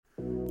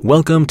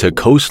Welcome to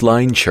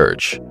Coastline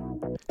Church,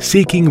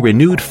 seeking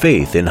renewed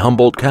faith in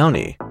Humboldt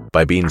County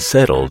by being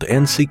settled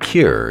and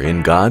secure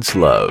in God's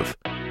love.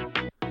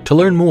 To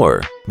learn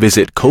more,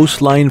 visit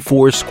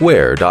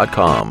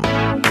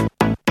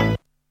coastlinefoursquare.com.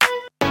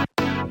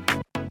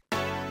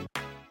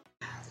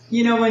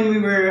 You know, when we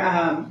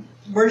were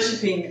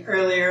worshiping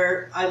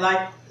earlier, I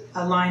liked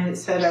a line that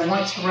said, "I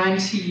want to run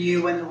to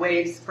you when the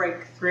waves break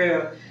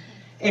through."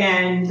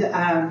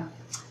 And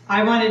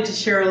I wanted to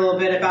share a little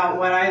bit about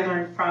what I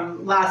learned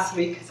from last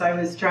week, because I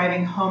was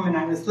driving home and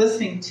I was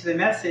listening to the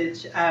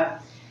message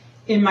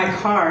in my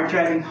car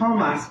driving home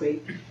last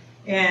week.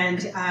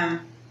 And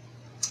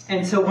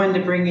so wanted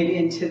to bring it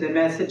into the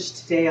message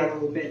today a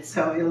little bit.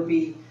 So it'll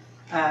be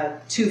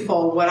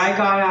twofold, what I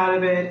got out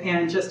of it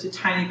and just a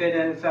tiny bit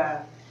of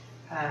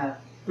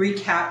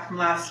recap from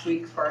last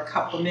week for a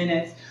couple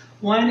minutes.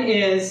 One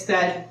is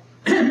that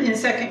in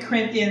 2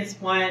 Corinthians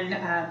 1,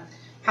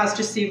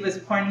 Pastor Steve was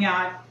pointing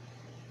out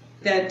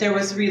that there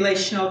was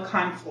relational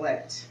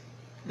conflict,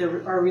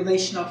 or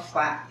relational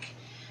flack,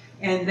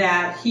 and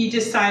that he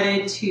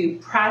decided to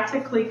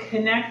practically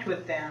connect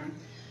with them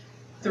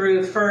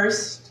through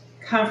first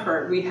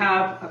comfort. We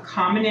have a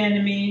common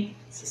enemy,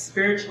 it's a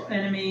spiritual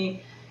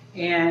enemy,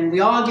 and we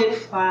all get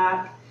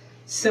flack.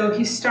 So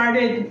he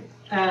started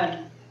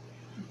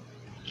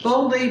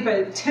boldly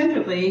but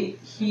tenderly,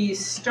 he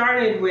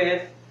started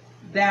with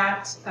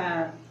that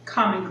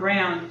common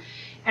ground.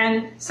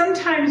 And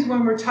sometimes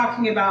when we're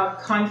talking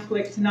about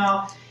conflict and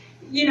all,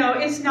 you know,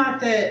 it's not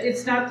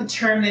the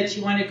term that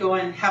you want to go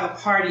and have a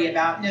party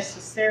about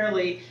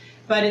necessarily,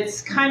 but it's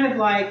kind of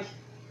like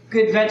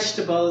good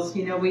vegetables.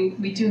 You know, we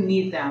do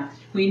need them.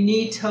 We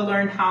need to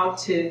learn how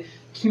to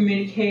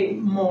communicate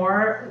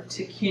more,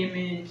 to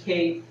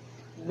communicate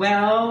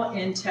well,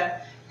 and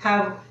to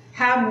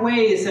have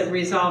ways of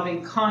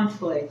resolving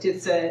conflict.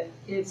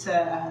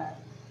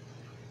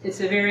 It's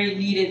a very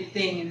needed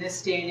thing in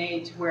this day and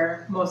age,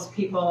 where most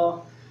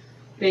people,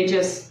 they're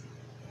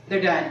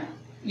done,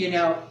 you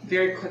know,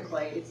 very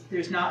quickly.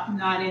 There's not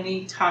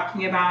any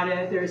talking about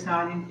it. There's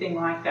not anything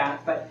like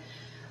that. But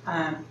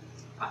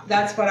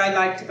that's what I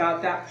liked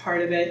about that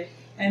part of it.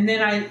 And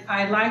then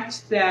I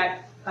liked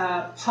that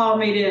Paul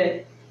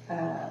made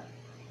a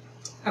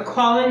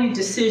quality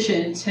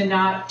decision to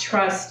not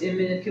trust in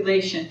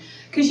manipulation.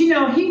 Because, you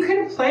know, he could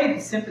have played the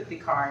sympathy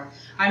card.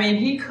 I mean,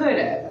 he could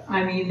have.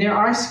 I mean, there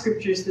are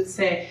scriptures that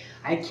say,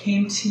 "I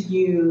came to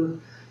you,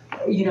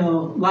 you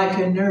know, like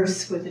a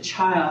nurse with a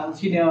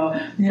child, you know,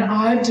 and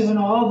I've done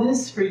all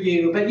this for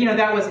you." But, you know,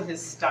 that wasn't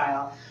his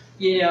style,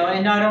 you know.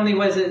 And not only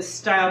was it his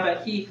style,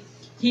 but he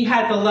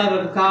had the love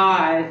of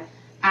God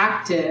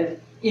active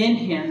in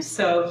him.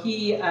 So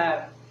he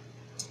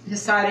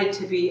decided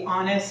to be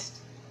honest,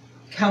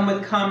 come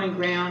with common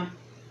ground,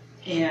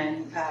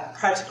 and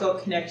practical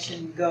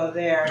connection, go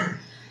there.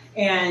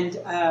 And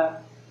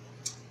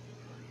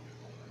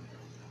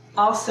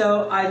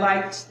also I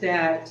liked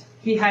that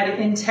he had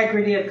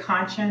integrity of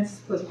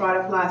conscience, was brought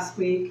up last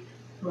week.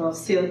 We'll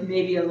see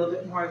maybe a little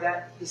bit more of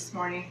that this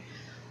morning.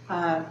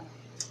 And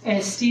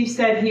Steve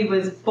said he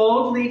was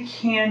boldly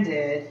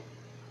candid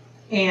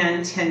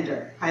and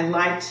tender. I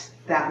liked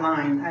that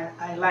line.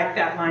 I like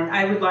that line.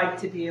 I would like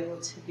to be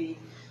able to be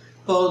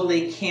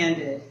boldly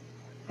candid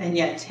and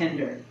yet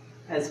tender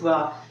as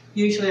well.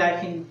 Usually I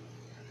can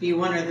be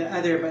one or the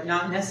other, but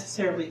not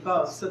necessarily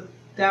both. So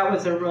that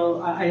was a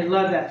real, I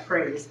love that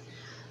phrase.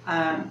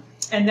 And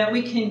that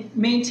we can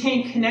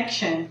maintain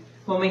connection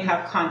when we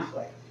have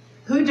conflict.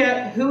 Who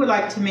would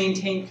like to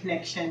maintain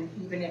connection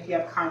even if you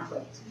have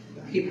conflict?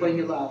 People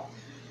you love.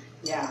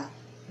 Yeah.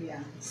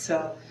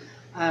 So,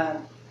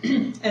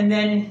 and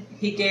then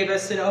he gave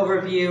us an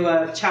overview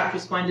of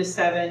chapters 1 to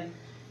 7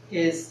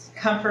 is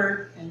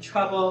comfort and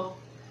trouble,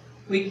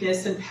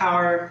 weakness and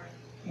power,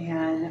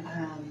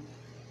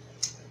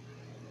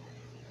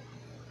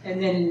 and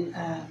then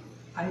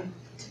I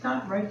did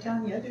not write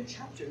down the other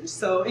chapters.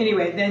 So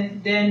anyway,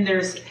 then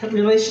there's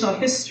relational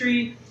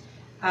history,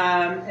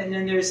 and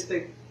then there's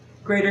the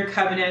greater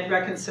covenant,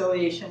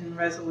 reconciliation, and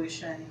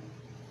resolution,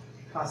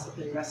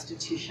 possibly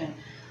restitution.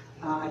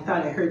 I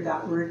thought I heard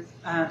that word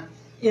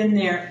in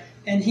there.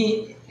 And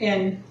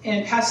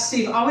Pastor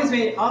Steve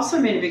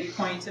also made a big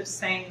point of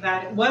saying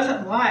that it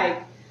wasn't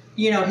like,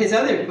 you know, his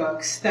other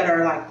books that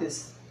are like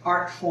this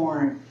art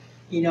form.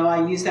 You know,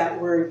 I used that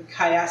word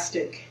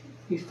chiastic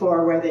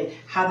before, where they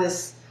have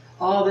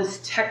all this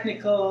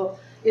technical,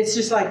 it's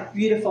just like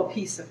beautiful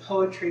piece of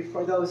poetry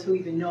for those who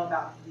even know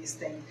about these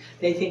things.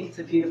 They think it's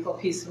a beautiful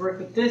piece of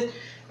work.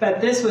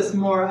 But this was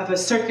more of a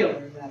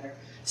circular letter.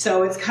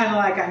 So it's kind of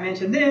like I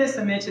mentioned this,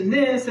 and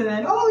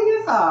then,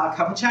 oh yeah, a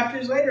couple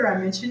chapters later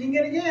I'm mentioning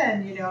it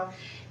again, you know.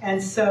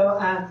 And so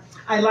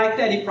I like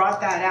that he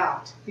brought that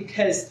out,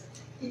 because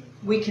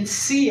we can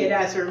see it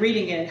as we're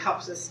reading it. It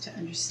helps us to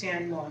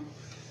understand more.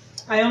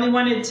 I only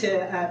wanted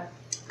to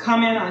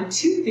comment on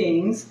two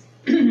things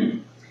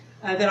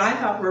that I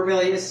thought were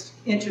really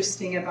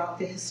interesting about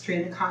the history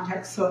and the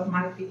context, so it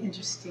might be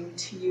interesting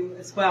to you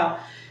as well.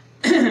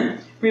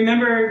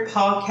 Remember,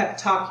 Paul kept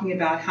talking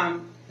about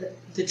how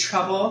the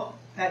trouble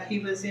that he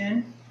was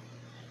in,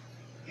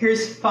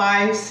 here's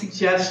 5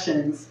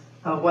 suggestions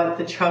of what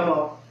the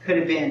trouble could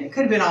have been. It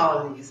could have been all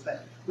of these,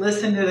 but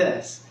listen to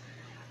this.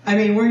 I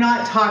mean, we're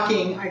not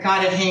talking, I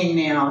got a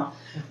hangnail.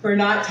 We're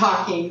not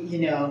talking,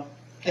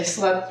 I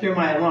slept through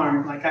my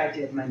alarm like I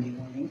did Monday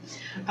morning.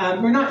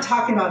 We're not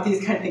talking about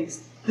these kind of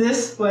things.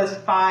 This was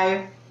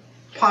 5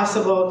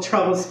 possible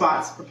trouble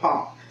spots for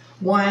Paul.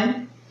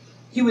 1,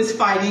 he was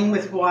fighting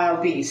with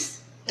wild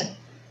beasts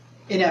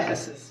in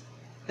Ephesus.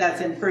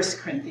 That's in 1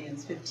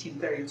 Corinthians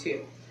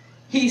 15:32.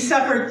 He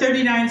suffered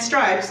 39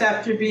 stripes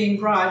after being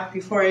brought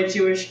before a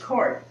Jewish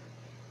court.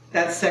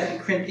 That's 2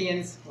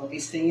 Corinthians, we'll be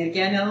seeing it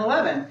again in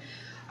 11.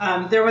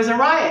 There was a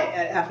riot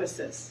at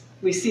Ephesus.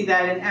 We see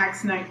that in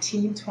Acts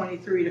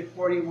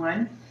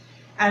 19:23-41.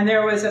 And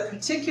there was a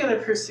particular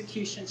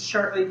persecution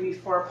shortly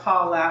before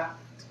Paul left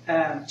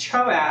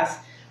Troas.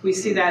 We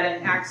see that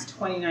in Acts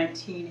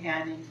 20:19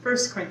 and in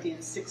 1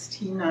 Corinthians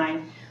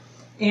 16:9.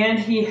 And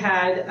he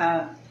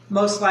had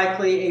most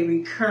likely a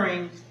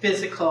recurring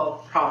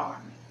physical problem.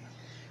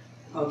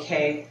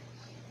 Okay?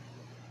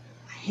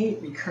 I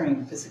hate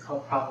recurring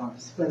physical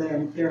problems,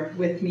 whether they're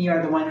with me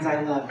or the ones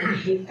I love. I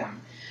hate them.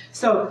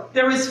 So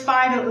there was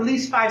at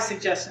least 5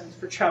 suggestions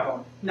for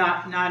trouble.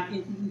 Not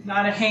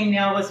a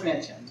hangnail was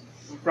mentioned,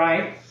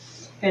 right?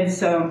 And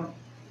so,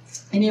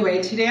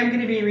 anyway, today I'm going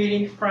to be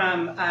reading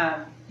from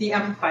the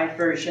Amplified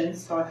Version,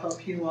 so I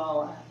hope you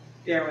will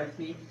bear with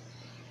me.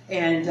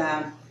 And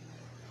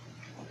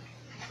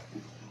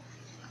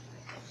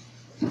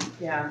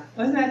yeah,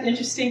 wasn't that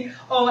interesting?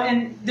 Oh,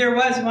 and there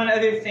was one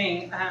other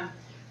thing.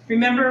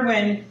 Remember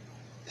when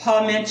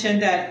Paul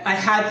mentioned that I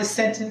had the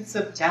sentence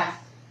of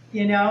death,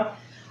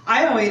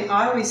 I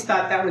always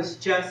thought that was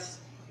just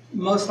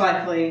most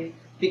likely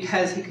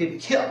because he could be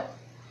killed,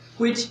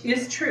 which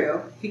is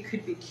true. He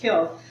could be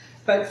killed.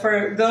 But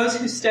for those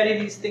who study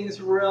these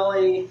things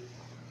really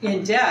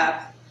in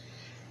depth,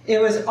 it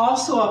was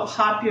also a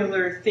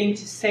popular thing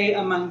to say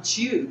among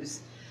Jews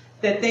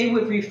that they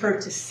would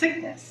refer to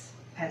sickness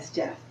as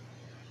death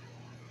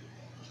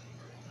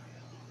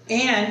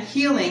and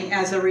healing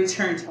as a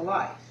return to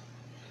life.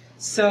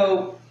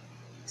 So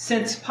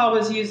since Paul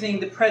was using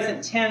the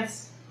present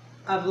tense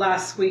of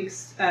last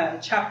week's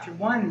chapter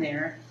 1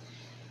 there,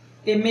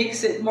 it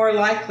makes it more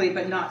likely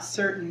but not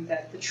certain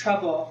that the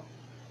trouble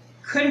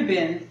could have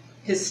been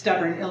his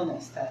stubborn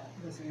illness that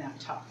was in that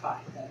top 5,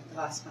 the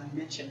last one I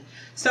mentioned.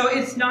 So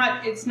it's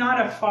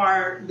not a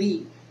far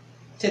leap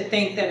to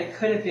think that it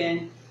could have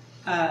been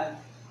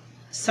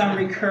some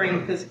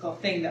recurring physical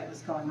thing that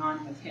was going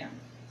on with him.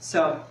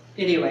 So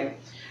anyway,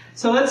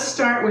 so let's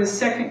start with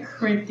 2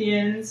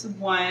 Corinthians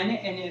 1,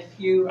 and if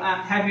you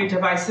have your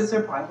devices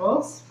or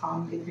Bibles,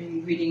 I'm going to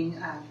be reading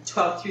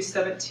 12 through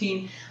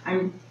 17.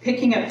 I'm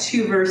picking up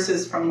 2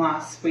 verses from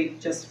last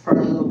week just for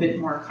a little bit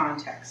more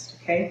context,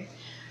 okay?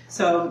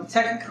 So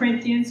 2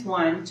 Corinthians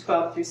 1,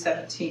 12 through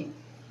 17.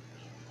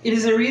 It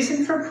is a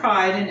reason for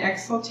pride and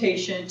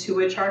exultation to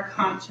which our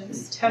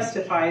conscience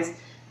testifies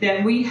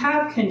that we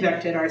have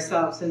conducted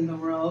ourselves in the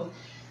world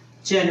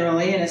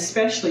generally, and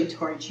especially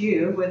towards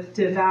you, with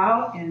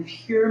devout and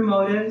pure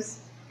motives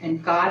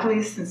and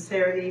godly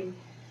sincerity,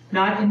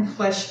 not in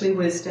fleshly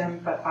wisdom,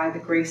 but by the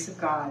grace of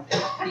God,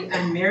 the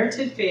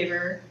unmerited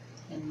favor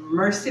and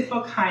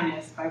merciful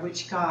kindness by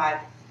which God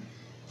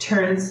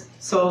turns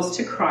souls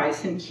to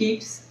Christ and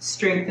keeps,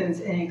 strengthens,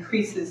 and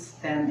increases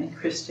them in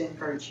Christian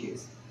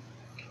virtues.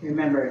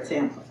 Remember, it's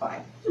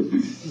amplified.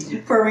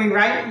 For we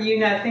write you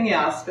nothing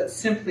else, but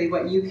simply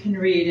what you can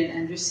read and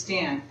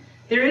understand.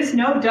 There is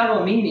no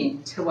double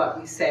meaning to what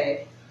we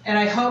say, and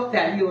I hope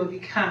that you will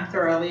become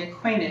thoroughly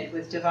acquainted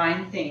with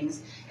divine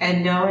things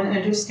and know and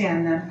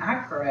understand them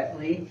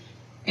accurately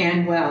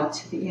and well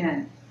to the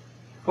end.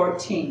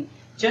 14.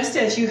 Just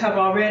as you have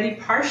already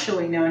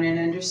partially known and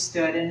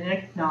understood and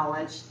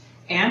acknowledged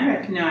and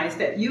recognized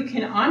that you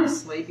can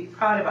honestly be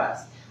proud of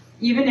us,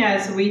 even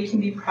as we can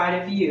be proud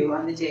of you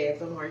on the day of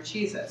the Lord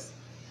Jesus.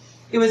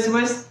 It was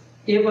with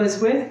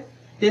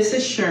this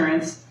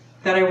assurance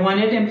that I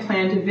wanted and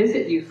planned to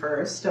visit you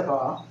first of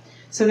all,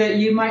 so that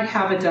you might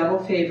have a double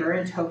favor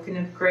and token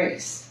of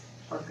grace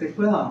or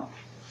goodwill.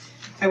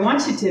 I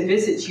wanted to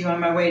visit you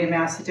on my way to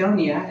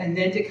Macedonia, and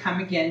then to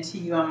come again to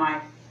you on my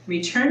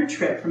return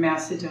trip from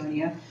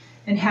Macedonia,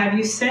 and have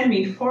you send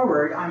me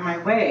forward on my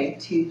way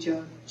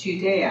to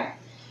Judea.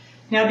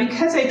 Now,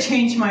 because I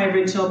changed my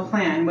original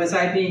plan, was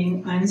I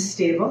being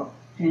unstable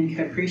and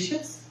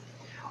capricious?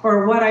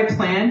 Or what I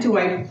plan, do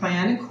I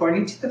plan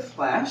according to the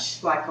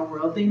flesh, like a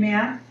worldly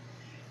man?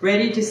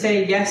 Ready to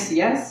say yes,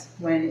 yes,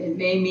 when it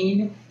may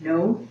mean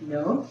no,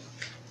 no.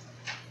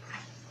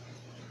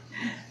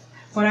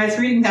 When I was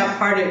reading that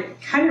part, it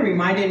kind of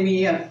reminded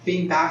me of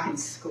being back in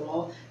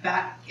school,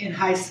 back in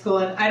high school.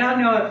 And I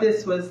don't know if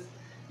this was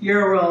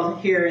your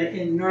world here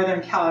in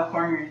Northern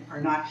California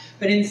or not,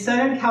 but in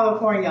Southern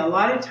California, a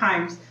lot of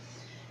times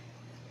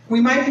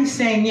we might be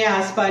saying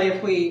yes, but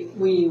if we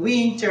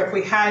winked or if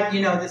we had,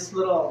 this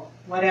little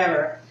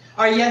whatever,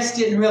 our yes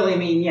didn't really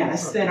mean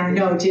yes, and our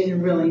no didn't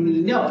really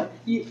mean no.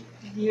 You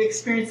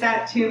experience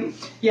that too?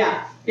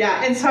 Yeah.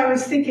 And so I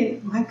was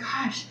thinking, my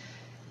gosh,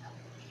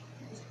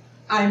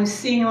 I'm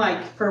seeing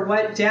like for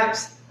what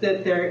depths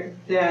that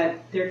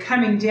they're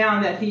coming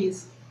down, that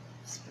he's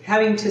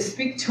having to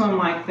speak to him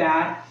like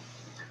that.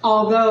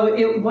 Although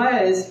it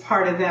was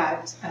part of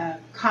that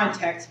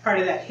context, part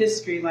of that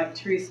history, like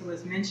Teresa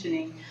was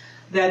mentioning,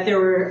 that there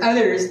were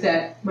others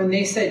that when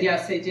they said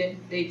yes, they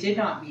did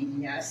not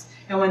mean yes,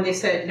 and when they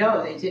said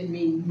no, they didn't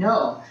mean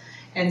no.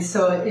 And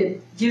so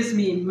it gives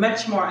me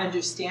much more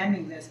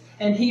understanding this.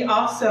 And he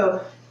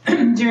also,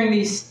 during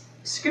these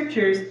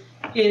scriptures,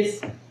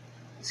 is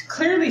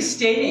clearly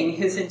stating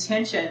his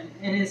intention,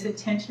 and his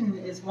intention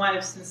is one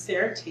of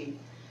sincerity.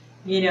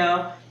 You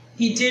know,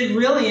 he did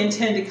really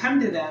intend to come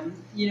to them,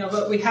 you know,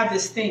 but we have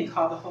this thing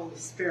called the Holy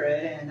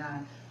Spirit, and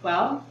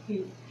well,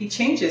 he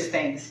changes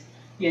things,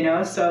 you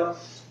know, so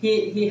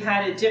he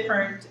had a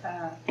different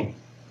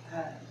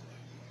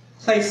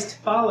place to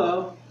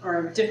follow,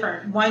 or a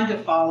different one to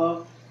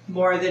follow,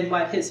 more than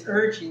what his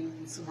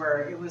urgings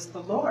were. It was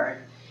the Lord.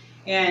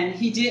 And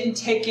he didn't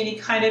take any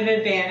kind of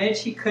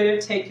advantage. He could have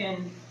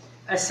taken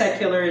a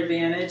secular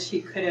advantage.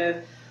 He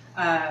could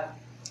have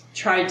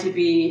tried to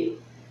be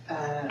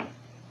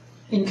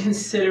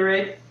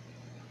inconsiderate.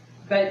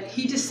 But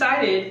he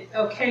decided,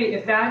 okay,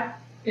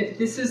 if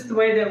this is the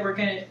way that we're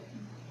going to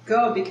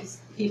go, because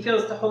he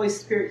feels the Holy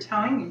Spirit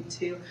telling him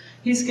to,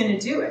 he's going to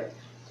do it.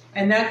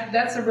 And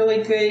that's a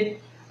really good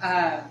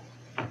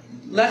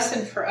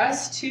lesson for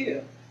us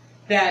too,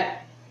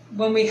 that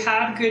when we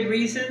have good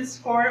reasons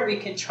for it, we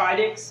can try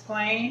to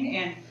explain.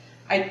 And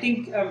I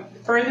think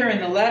further in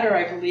the letter,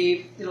 I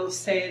believe it'll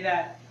say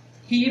that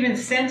he even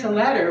sent a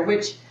letter,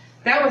 which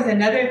that was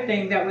another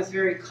thing that was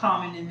very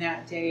common in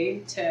that day,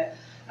 to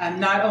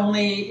not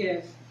only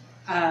if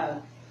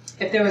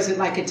there was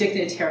like a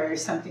dignitary or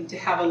something, to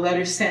have a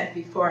letter sent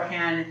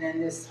beforehand and then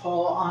this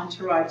whole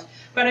entourage.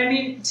 But I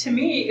mean, to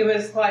me, it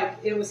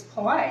was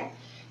polite.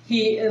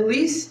 He at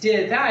least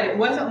did that. It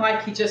wasn't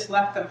like he just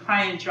left them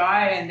high and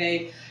dry and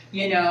they,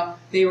 you know,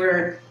 they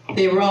were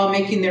all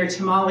making their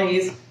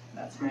tamales.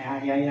 That's my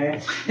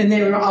and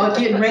they were all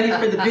getting ready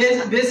for the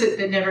visit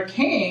that never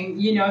came.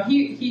 You know,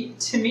 he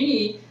to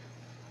me,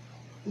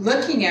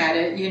 looking at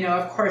it, you know,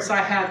 of course I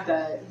have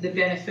the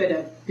benefit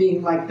of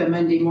being like the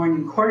Monday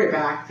morning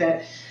quarterback,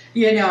 that,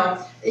 you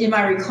know, in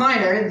my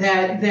recliner,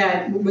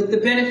 that with the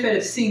benefit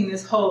of seeing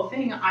this whole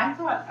thing, I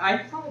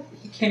thought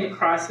he came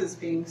across as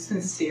being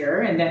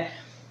sincere, and that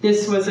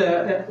this was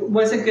a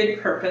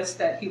good purpose,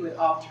 that he would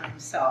alter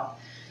himself.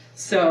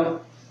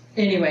 So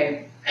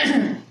anyway,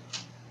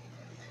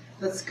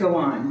 let's go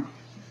on.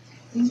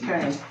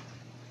 Okay.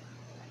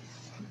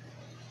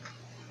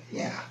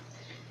 Yeah.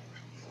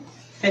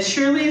 As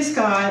surely as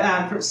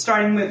God,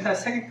 starting with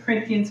 2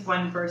 Corinthians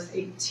 1, verse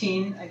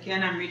 18.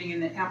 Again, I'm reading in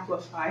the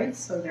Amplified,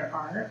 so there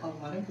are a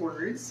lot of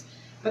words,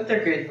 but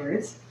they're good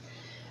words.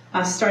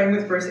 Starting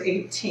with verse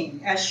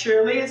 18. As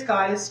surely as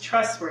God is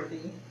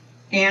trustworthy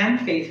and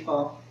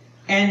faithful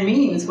and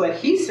means what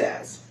he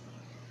says,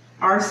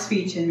 our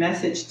speech and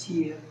message to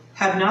you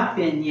have not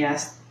been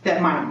yes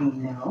that might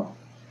mean no.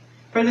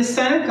 For the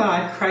Son of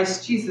God,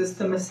 Christ Jesus,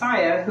 the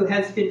Messiah, who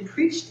has been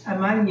preached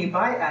among you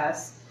by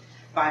us,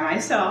 by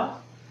myself,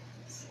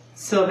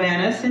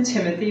 Silvanus, and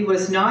Timothy,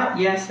 was not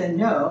yes and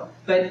no,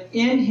 but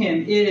in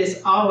him it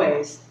is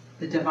always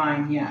the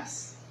divine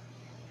yes.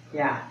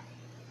 Yeah.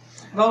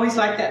 I've always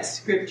liked that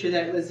scripture,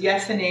 that it was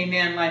yes and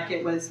amen, like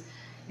it was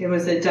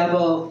a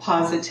double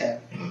positive.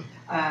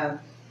 And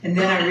then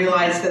I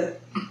realized that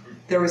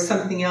there was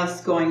something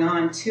else going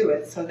on to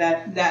it, so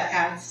that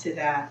adds to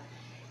that.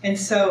 And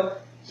so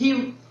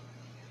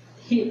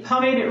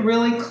Paul made it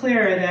really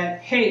clear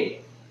that, hey,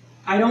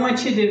 I don't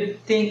want you to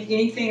think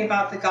anything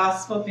about the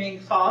gospel being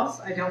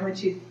false. I don't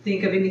want you to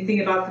think of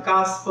anything about the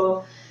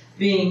gospel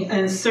being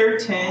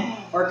uncertain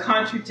or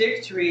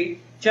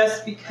contradictory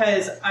just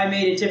because I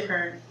made a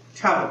different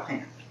travel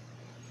plan.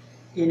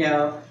 You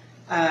know,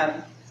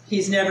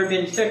 he's never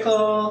been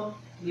fickle.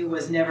 He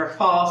was never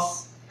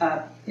false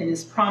in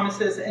his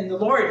promises. And the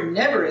Lord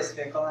never is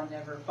fickle and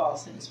never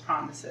false in his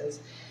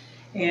promises.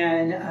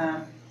 And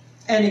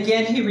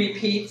again, he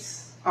repeats,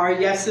 our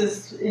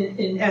yeses,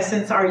 in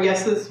essence, our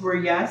yeses were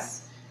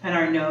yes, and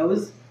our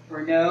no's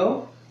were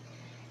no.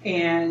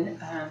 And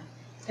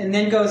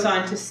then goes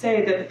on to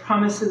say that the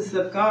promises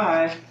of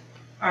God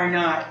are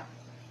not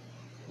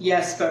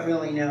yes, but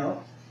really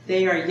no.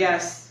 They are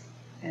yes,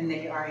 and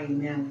they are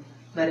amen.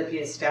 Let it be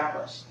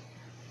established.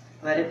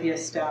 Let it be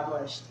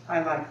established.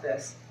 I like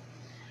this.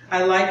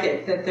 I like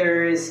it that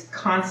there is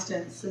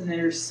constance, and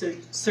there's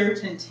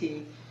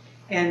certainty,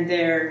 and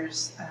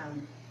there's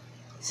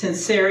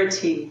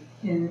sincerity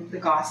in the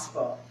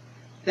gospel,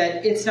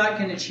 that it's not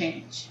going to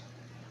change.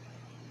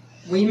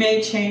 We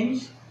may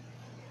change.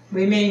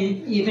 We may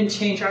even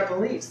change our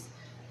beliefs.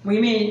 We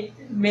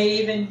may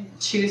even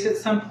choose at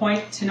some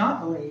point to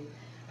not believe,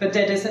 but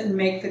that doesn't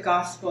make the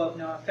gospel of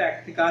no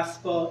effect. The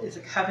gospel is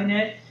a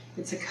covenant.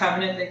 It's a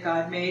covenant that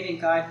God made, and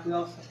God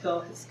will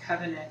fulfill his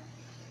covenant.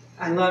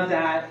 I love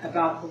that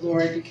about the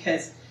Lord,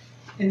 because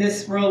in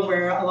this world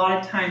where a lot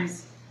of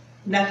times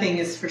nothing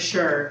is for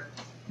sure,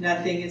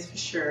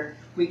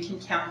 we can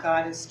count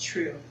God as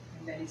true,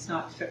 and that he's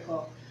not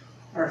fickle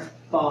are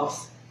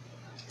false.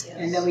 Yes.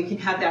 And that we can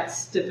have that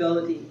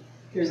stability.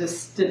 There's a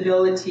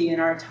stability in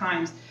our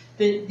times.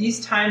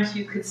 These times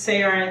you could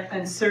say are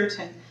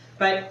uncertain,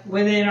 but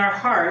within our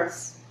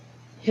hearts,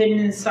 hidden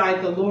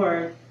inside the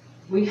Lord,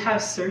 we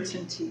have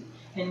certainty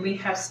and we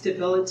have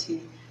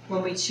stability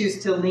when we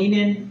choose to lean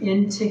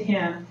into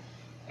Him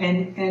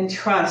and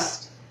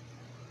trust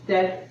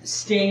that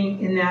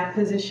staying in that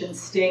position,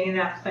 staying in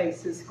that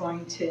place is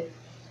going to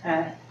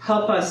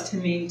help us to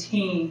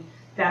maintain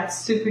that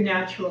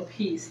supernatural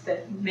peace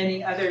that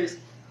many others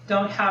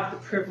don't have the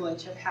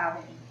privilege of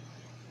having.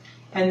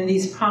 And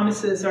these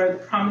promises are the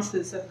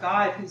promises of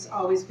God, who's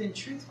always been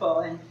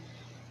truthful,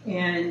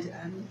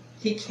 and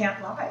He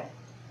can't lie.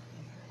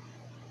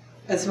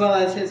 As well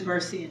as His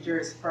mercy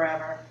endures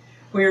forever.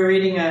 We were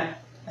reading a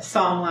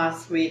psalm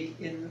last week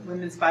in the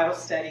women's Bible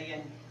study,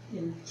 and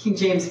in King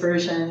James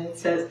Version it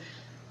says,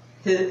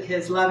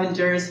 His love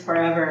endures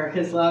forever.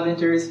 His love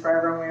endures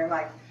forever. And we were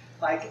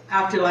like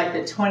after the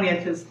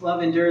 20th, His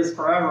love endures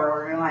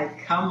forever. We're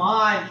like, come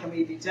on, can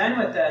we be done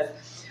with this?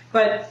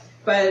 But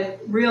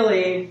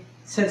really,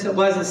 since it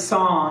was a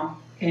song,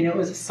 and it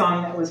was a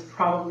song that was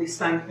probably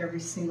sung every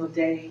single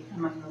day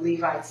among the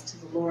Levites to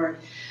the Lord,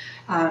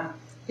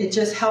 it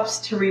just helps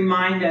to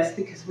remind us,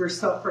 because we're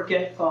so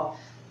forgetful,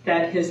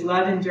 that His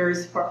love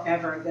endures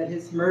forever, that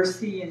His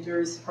mercy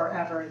endures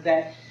forever,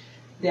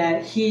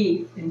 that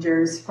He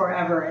endures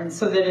forever. And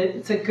so that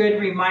it's a good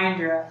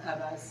reminder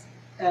of us,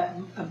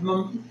 a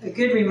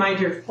good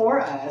reminder for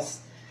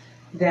us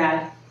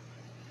that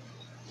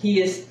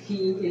He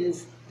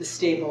is the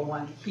stable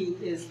one. He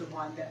is the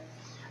one that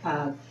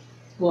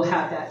will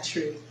have that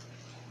truth.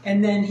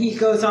 And then he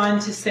goes on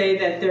to say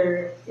that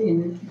they're,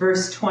 in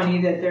verse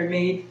 20, that they're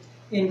made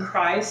in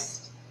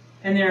Christ,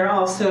 and they're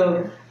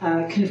also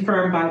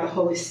confirmed by the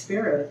Holy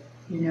Spirit,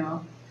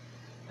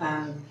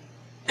 I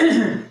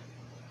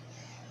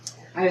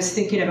was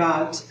thinking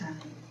about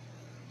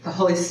the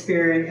Holy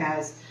Spirit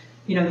as,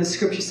 the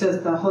scripture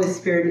says the Holy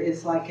Spirit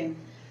is like an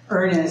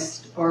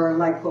earnest, or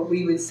like what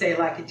we would say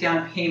like a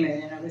down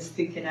payment. And I was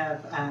thinking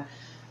of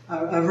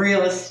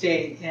real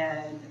estate,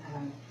 and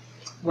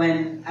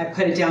when I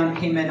put a down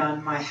payment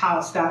on my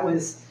house, that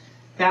was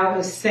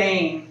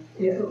saying,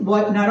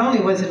 not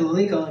only was it a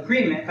legal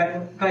agreement,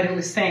 but it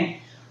was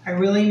saying, I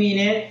really mean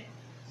it.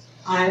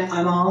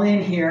 I'm all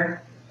in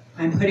here.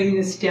 I'm putting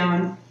this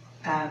down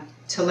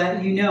to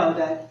let you know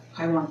that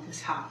I want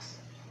this house.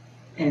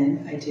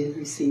 And I did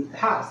receive the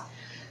house.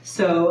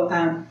 So,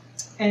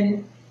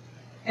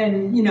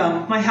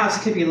 my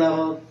house could be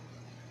leveled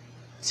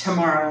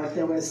tomorrow if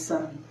there was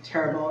some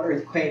terrible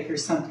earthquake or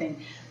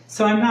something.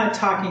 So I'm not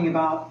talking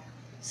about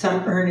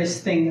some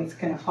earnest thing that's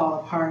going to fall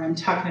apart. I'm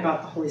talking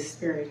about the Holy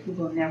Spirit, who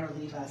will never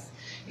leave us.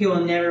 He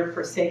will never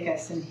forsake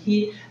us. And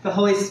the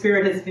Holy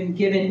Spirit has been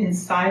given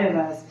inside of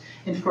us,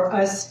 and for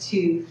us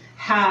to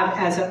have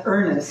as an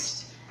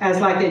earnest,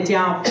 as like a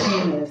down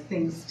payment of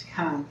things to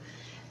come,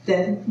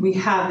 that we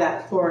have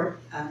that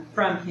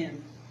from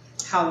Him.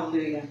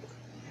 Hallelujah.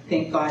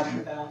 Thank God for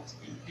that.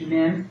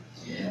 Amen.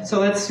 Yeah.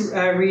 So let's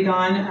read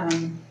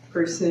on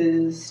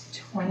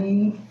verses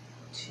 20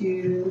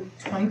 to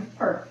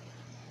 24.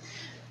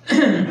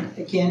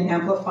 Again,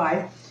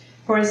 amplified.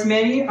 For as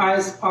many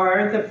as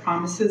are the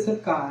promises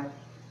of God,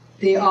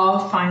 they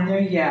all find their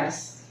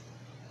yes,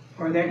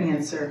 or their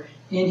answer,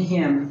 in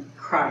Him,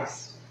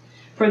 Christ.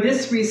 For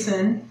this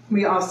reason,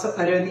 we also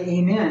utter the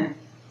Amen.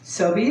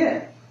 So be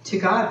it, to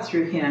God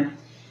through Him,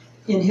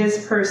 in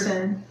His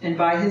person and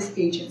by His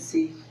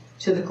agency,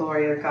 to the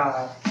glory of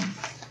God.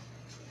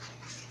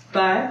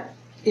 But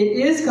it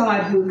is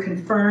God who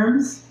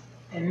confirms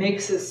and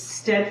makes us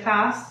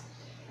steadfast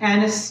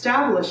and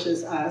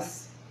establishes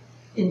us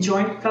in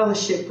joint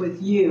fellowship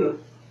with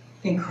you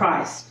in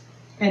Christ,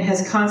 and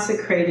has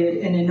consecrated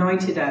and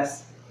anointed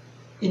us,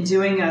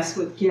 enduing us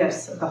with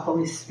gifts of the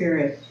Holy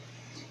Spirit.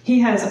 He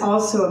has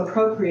also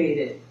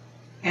appropriated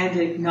and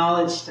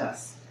acknowledged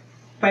us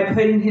by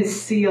putting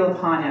His seal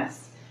upon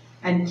us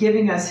and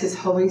giving us His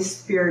Holy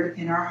Spirit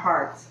in our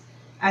hearts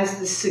as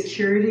the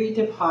security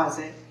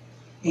deposit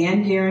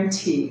and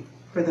guarantee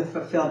for the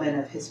fulfillment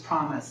of His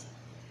promise.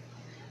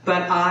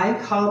 But I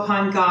call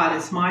upon God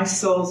as my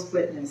soul's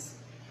witness.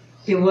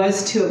 It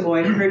was to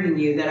avoid hurting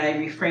you that I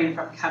refrained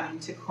from coming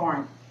to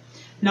Corinth.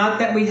 Not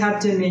that we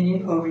have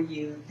dominion over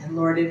you and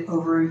lord it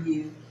over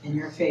you in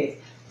your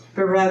faith,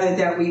 but rather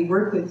that we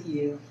work with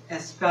you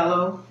as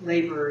fellow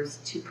laborers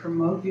to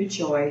promote your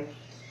joy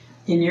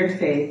in your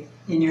faith,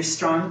 in your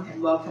strong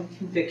and welcome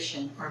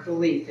conviction or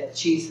belief that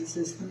Jesus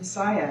is the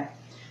Messiah,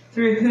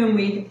 through whom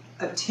we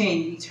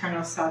obtain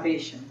eternal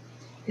salvation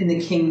in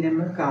the kingdom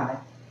of God.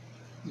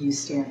 You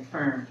stand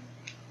firm.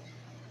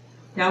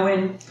 Now,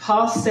 when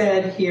Paul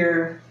said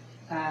here,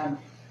 I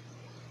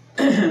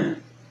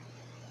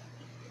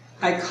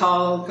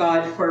call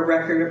God for a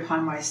record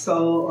upon my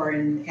soul, or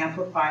in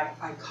Amplified,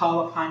 I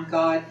call upon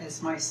God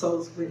as my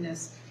soul's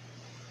witness.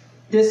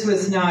 This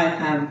was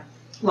not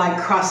like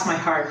cross my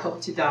heart,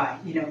 hope to die,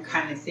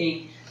 kind of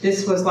thing.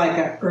 This was like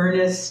an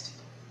earnest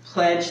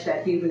pledge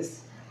that he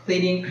was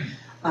pleading.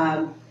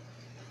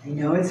 I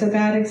know it's a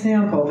bad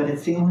example, but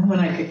it's the only one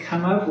I could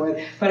come up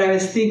with. But I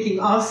was thinking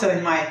also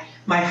in my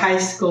high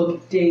school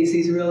days,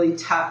 these really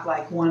tough,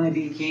 like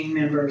wannabe gang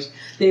members,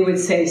 they would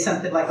say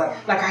something like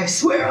I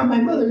swear on my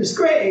mother's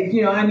grave.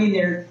 I mean,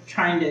 they're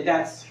trying to,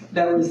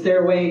 that was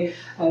their way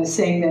of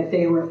saying that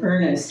they were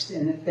earnest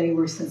and that they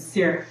were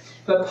sincere.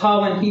 But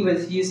Paul, when he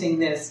was using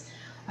this,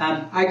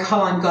 I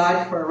call on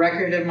God for a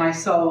record of my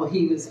soul,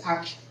 he was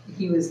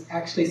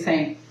actually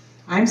saying,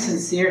 I'm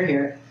sincere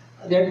here.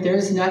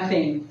 There's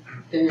nothing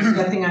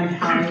I'm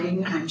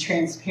hiding. I'm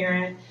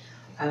transparent.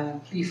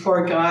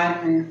 Before God,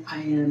 I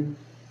am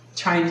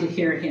trying to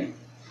hear him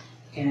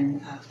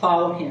and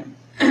follow him.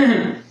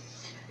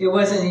 It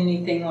wasn't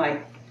anything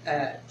like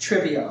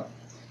trivial.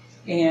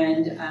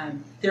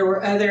 And there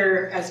were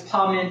other, as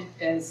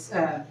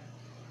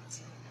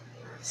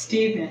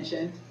Steve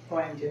mentioned, boy,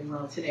 I'm doing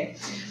well today.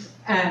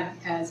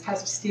 As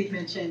Pastor Steve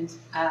mentioned,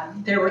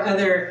 there were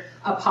other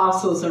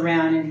apostles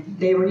around, and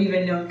they were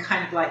even known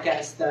kind of like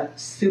as the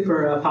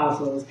super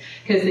apostles,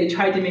 because they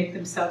tried to make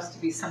themselves to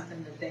be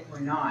something that they were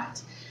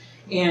not.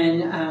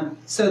 And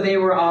so they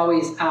were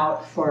always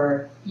out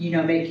for,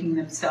 making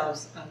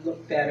themselves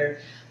look better.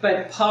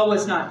 But Paul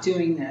was not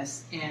doing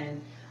this,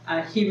 and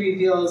he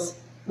reveals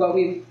what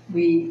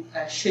we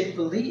should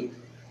believe.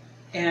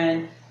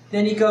 And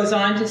then he goes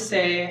on to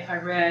say, I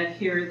read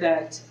here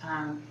that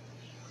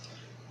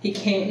he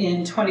came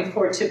in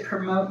 24 to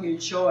promote your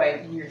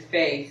joy in your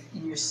faith,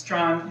 in your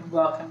strong and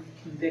welcome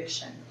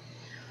conviction.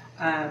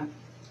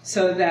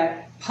 So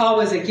that Paul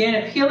was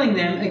again appealing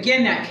them,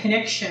 again that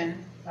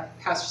connection, like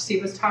Pastor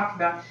Steve was talking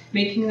about,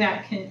 making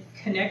that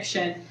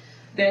connection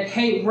that,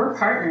 hey, we're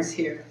partners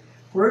here.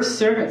 We're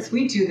servants.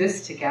 We do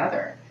this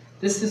together.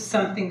 This is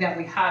something that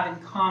we have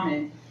in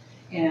common.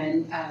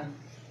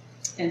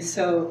 And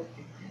so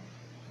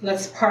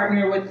let's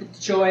partner with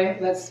the joy.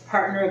 Let's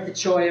partner with the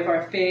joy of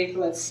our faith.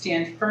 Let's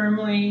stand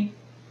firmly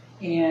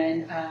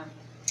and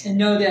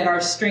know that our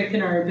strength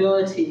and our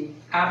ability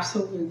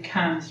absolutely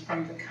comes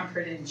from the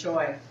comfort and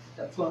joy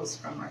that flows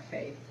from our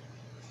faith.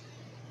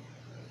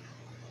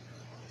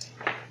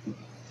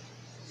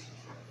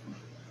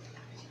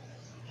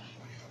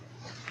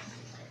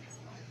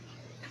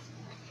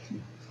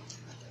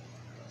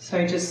 So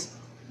I just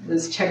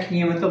was checking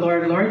in with the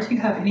Lord. Lord, do you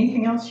have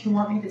anything else you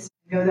want me to say?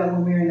 I know that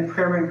when we were in the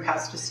prayer room,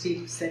 Pastor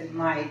Steve said he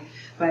might.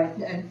 But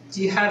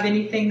do you have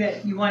anything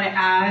that you want to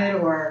add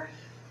or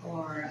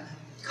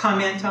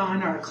comment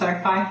on or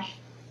clarify?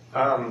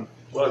 Well,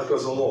 it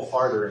goes a little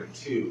farther in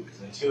 2,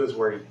 because in 2 is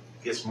where he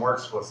gets more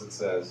explicit,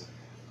 says,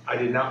 I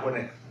did not want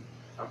to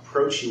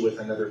approach you with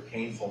another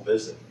painful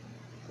visit,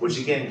 which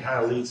again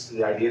kind of leads to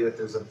the idea that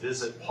there's a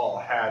visit Paul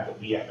had that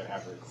we haven't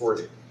had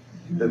recorded.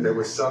 That there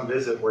was some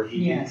visit where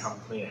he didn't come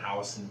clean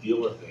house and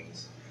deal with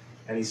things.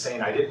 And he's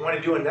saying, I didn't want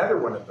to do another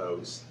one of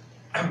those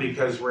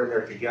because we're in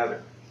there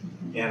together.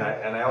 And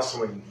I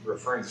also, when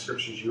referring to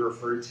scriptures you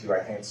referred to,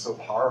 I think it's so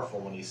powerful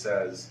when he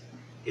says,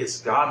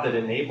 it's God that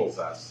enables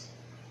us.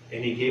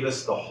 And he gave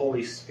us the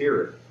Holy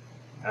Spirit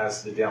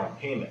as the down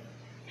payment.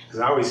 Because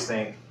I always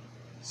think,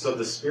 so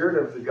the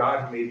Spirit of the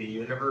God who made the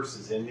universe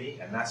is in me,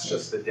 and that's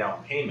just the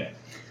down payment.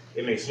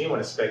 It makes me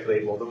want to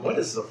speculate, well, then what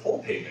is the full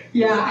payment?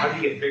 Yeah. How do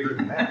you get bigger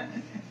than that?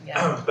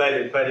 Yeah.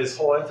 But his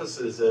whole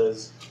emphasis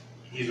is,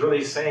 he's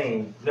really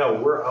saying, no,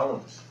 we're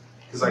owned.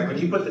 Because like when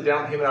you put the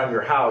down payment on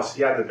your house,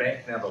 yeah, the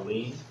bank can have a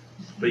lien,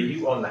 but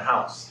you own the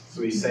house.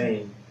 So he's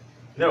saying,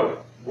 no,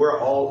 we're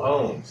all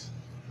owned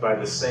by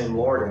the same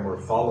Lord and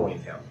we're following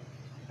him.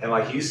 And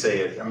like you say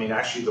it, I mean,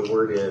 actually the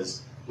word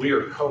is, we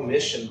are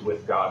commissioned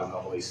with God and the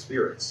Holy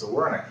Spirit. So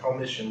we're on a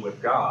commission with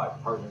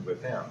God, partnered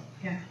with him.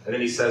 Yeah. And then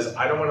he says,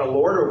 I don't want to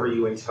lord over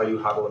you and tell you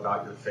how to live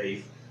out your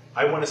faith.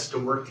 I want us to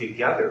work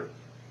together.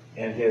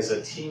 And as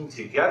a team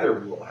together,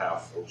 we will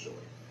have full joy.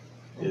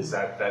 It's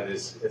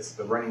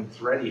the running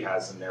thread he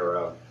has in there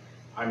of,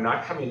 I'm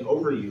not coming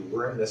over you,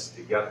 we're in this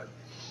together.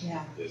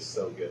 Yeah. It's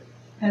so good.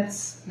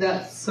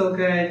 That's so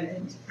good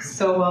and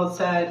so well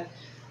said.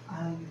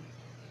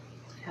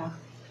 Yeah.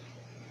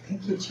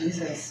 Thank you,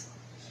 Jesus.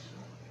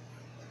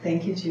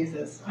 Thank you,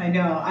 Jesus. I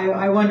know.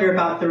 I wonder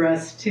about the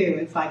rest too.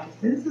 It's like, if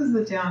this is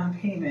the down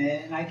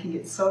payment and I can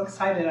get so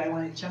excited I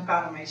want to jump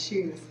out of my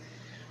shoes,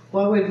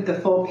 what would the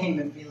full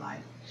payment be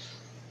like?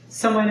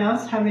 Someone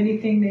else have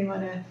anything they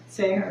want to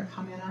say or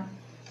comment on?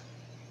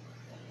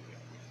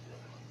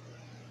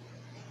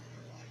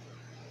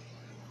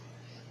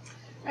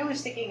 I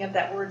was thinking of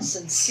that word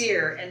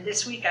sincere, and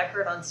this week I've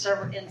heard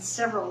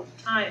several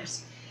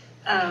times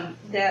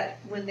that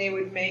when they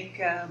would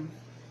make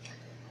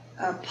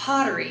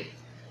pottery,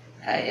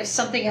 if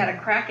something had a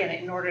crack in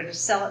it, in order to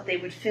sell it, they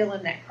would fill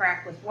in that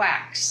crack with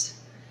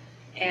wax.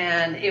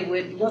 And it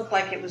would look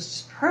like it was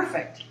just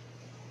perfect.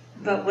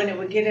 But when it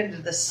would get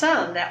into the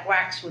sun, that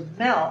wax would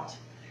melt,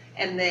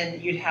 and then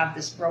you'd have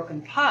this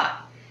broken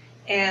pot.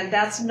 And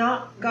that's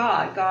not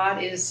God.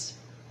 God is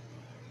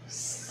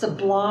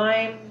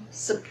sublime,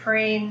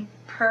 supreme,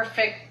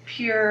 perfect,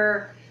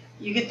 pure.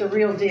 You get the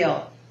real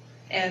deal.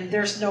 And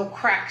there's no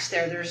cracks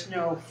there. There's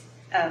no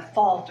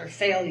fault or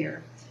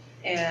failure.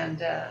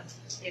 And,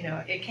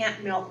 it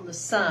can't melt in the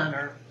sun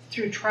or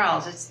through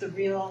trials. It's the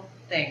real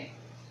thing.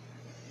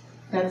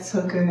 That's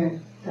so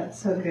good. That's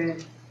so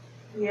good.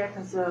 Yeah,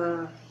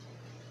 because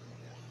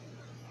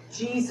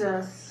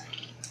Jesus,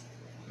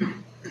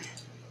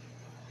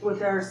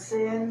 with our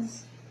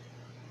sins,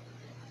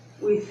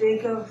 we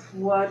think of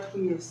what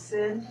we have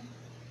sinned,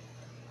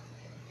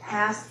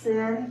 past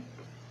sin,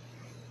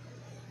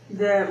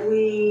 that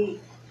we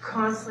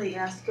constantly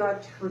ask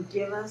God to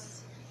forgive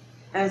us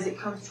as it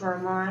comes to our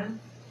mind,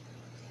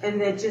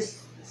 and that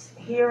just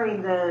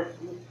hearing the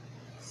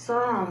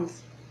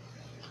songs,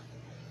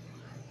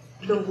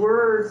 the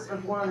words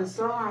of one of the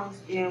songs,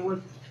 and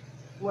with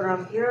what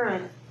I'm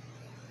hearing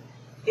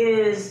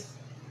is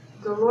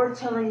the Lord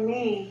telling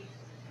me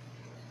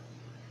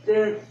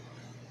that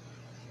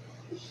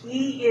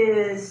He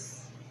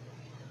has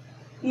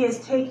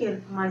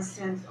taken my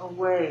sins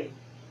away.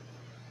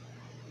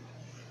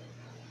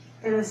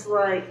 And it's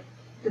like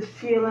the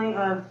feeling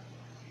of,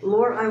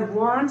 Lord, I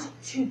want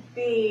to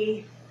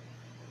be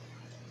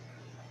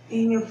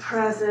in your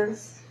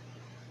presence.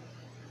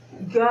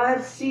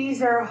 God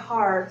sees our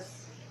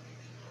hearts,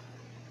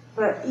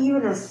 but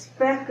even a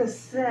speck of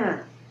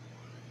sin,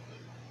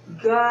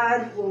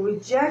 God will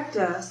reject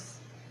us,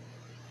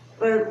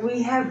 but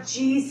we have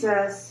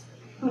Jesus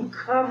who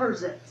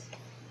covers it.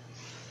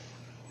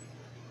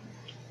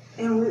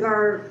 And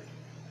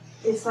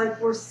it's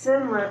like we're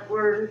sinless,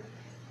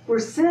 we're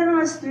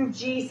sinless through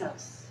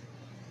Jesus.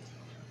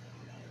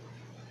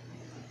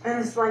 And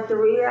it's like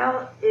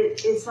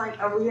it's like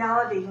a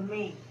reality to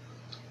me.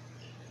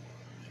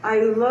 I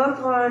look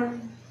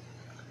on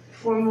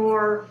for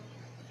more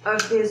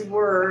of His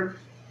Word.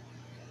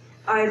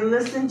 I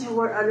listen to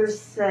what others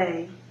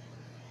say.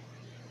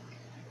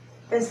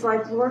 It's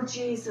like, Lord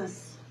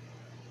Jesus,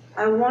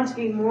 I want to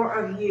be more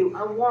of you.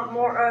 I want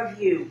more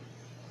of you.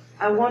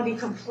 I want to be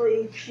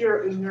completely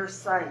pure in your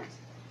sight.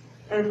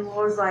 And the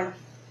Lord's like,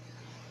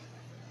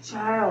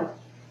 child,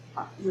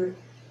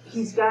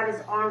 He's got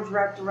His arms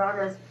wrapped around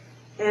us.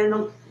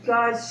 And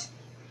God's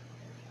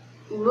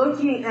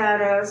looking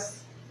at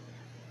us,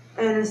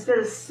 and instead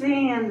of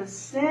seeing the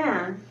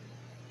sin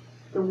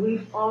that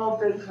we've all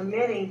been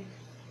committing,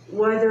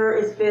 whether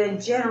it's been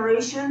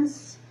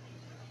generations,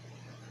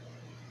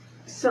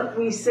 so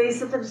we say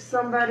something to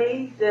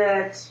somebody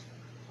that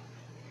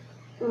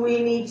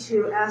we need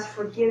to ask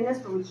forgiveness,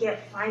 but we can't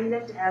find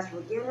them to ask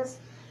forgiveness.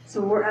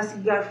 So we're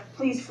asking God,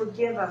 please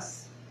forgive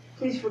us.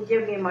 Please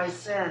forgive me my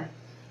sin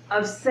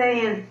of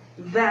saying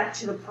that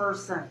to the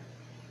person.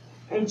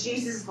 And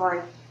Jesus is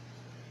like,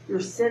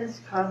 your sin's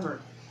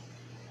covered.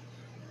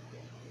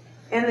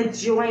 And the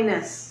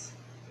joyness.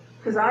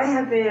 Because I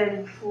have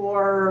been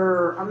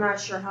for, I'm not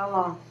sure how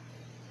long,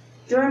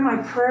 during my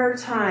prayer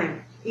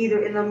time,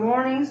 either in the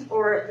mornings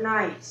or at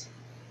night,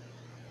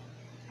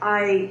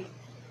 I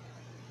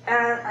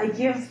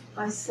give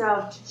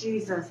myself to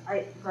Jesus.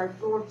 I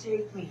like, Lord,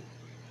 take me.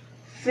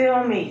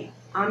 Fill me.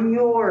 I'm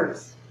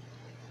yours.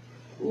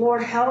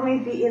 Lord, help me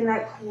be in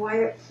that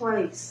quiet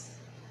place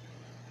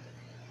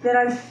that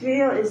I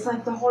feel it's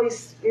like the Holy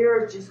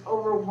Spirit just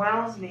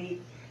overwhelms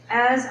me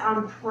as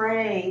I'm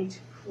praying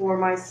for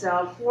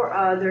myself, for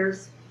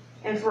others,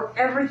 and for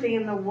everything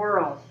in the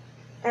world.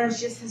 And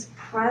it's just His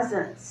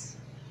presence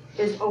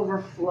is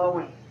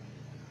overflowing.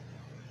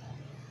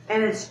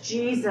 And it's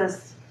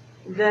Jesus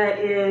that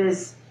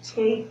is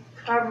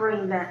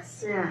covering that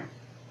sin.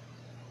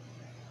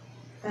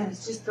 And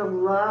it's just the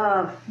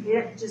love,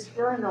 just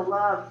feeling the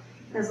love.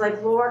 And it's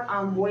like, Lord,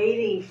 I'm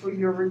waiting for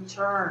your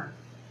return.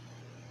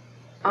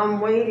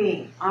 I'm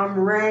waiting. I'm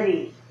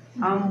ready.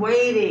 I'm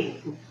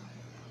waiting.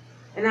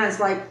 And I was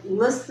like,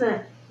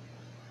 listen.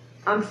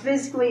 I'm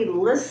physically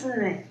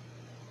listening.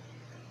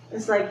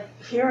 It's like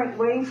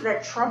waiting for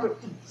that trumpet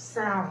to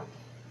sound.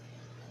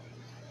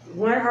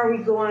 When are we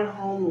going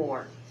home,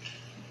 Lord?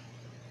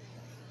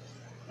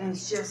 And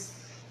it's just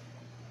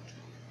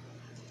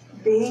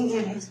being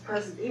in His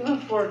presence,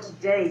 even for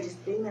today,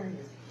 just being in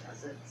His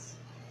presence.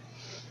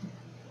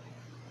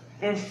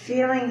 And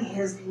feeling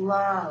His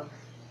love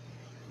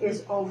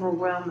is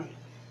overwhelming.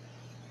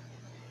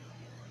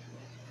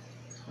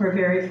 We're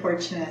very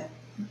fortunate.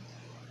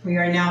 We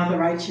are now the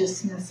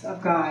righteousness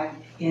of God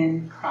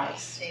in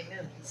Christ.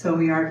 Amen. So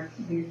we're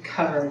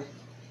covered.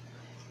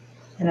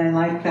 And I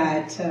like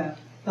that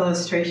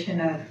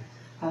illustration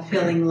of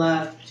feeling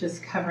love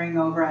just covering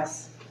over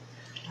us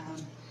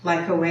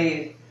like a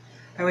wave.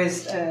 I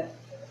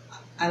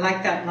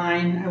like that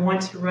line, I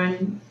want to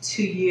run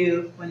to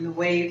you when the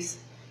waves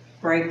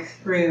break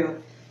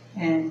through.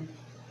 And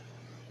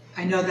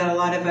I know that a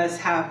lot of us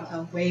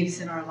have waves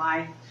in our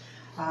life.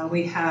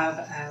 We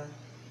have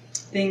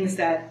things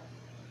that,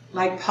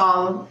 like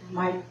Paul,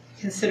 might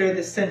consider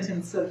the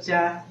sentence of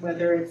death,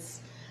 whether it's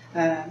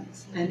an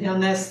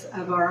illness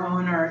of our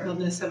own or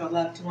illness of a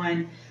loved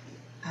one.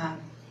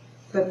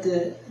 But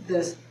the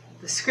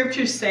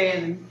scriptures say,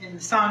 and the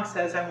song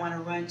says, I want to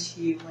run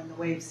to you when the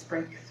waves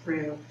break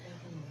through.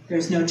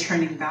 There's no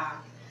turning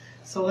back.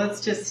 So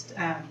let's just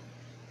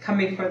come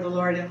before the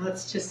Lord and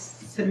let's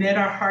just submit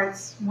our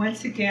hearts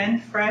once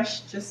again,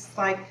 fresh, just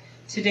like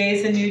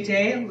today's a new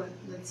day.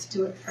 Let's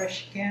do it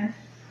fresh again.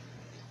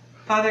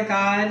 Father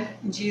God,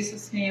 in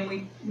Jesus'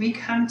 name, we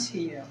come to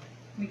you.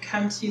 We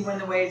come to you when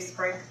the waves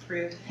break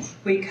through.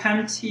 We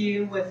come to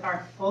you with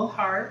our full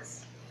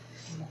hearts,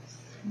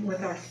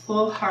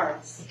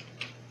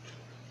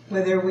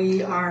 whether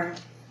we are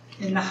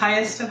in the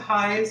highest of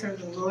highs or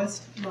the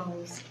lowest of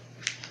lows,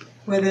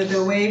 whether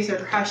the waves are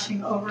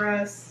crashing over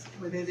us,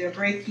 whether they're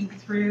breaking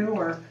through,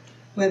 or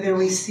whether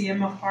we see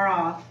them afar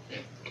off.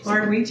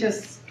 Lord, we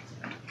just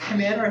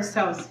commit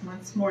ourselves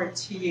once more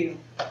to you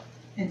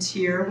and to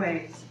your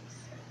ways.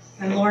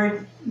 And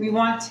Lord, we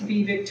want to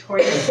be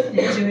victorious in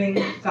doing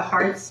the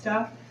hard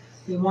stuff.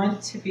 We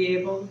want to be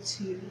able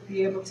to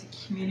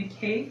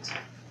communicate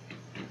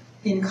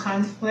in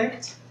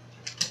conflict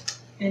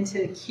and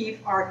to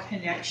keep our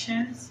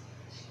connections.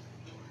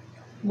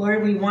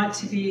 Lord, we want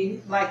to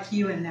be like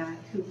you in that,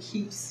 who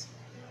keeps,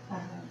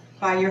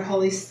 by your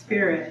Holy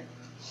Spirit,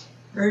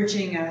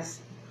 urging us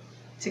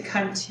to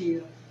come to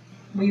you.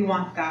 We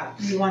want that.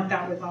 We want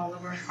that with all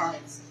of our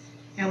hearts.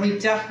 And we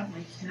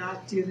definitely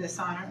cannot do this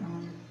on our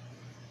own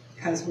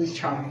because we've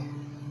tried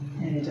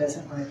and it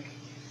doesn't work.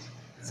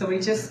 So we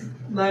just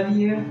love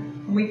you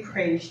and we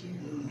praise you.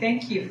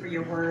 Thank you for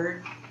your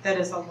word that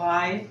is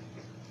alive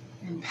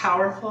and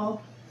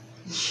powerful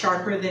and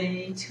sharper than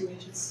any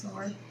two-edged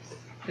sword.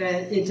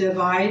 That it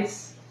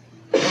divides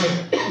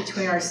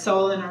between our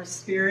soul and our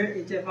spirit.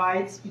 It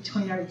divides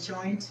between our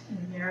joint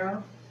and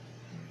marrow.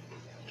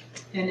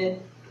 And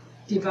it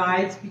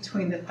divides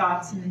between the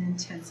thoughts and the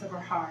intents of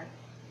our heart.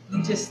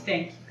 We just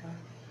thank you, God.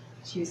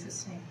 In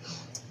Jesus' name.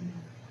 Amen.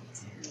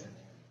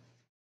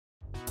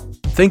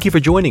 Thank you for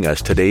joining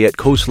us today at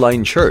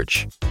Coastline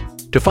Church.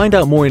 To find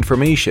out more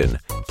information,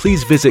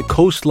 please visit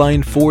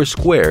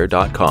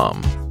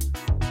coastlinefoursquare.com.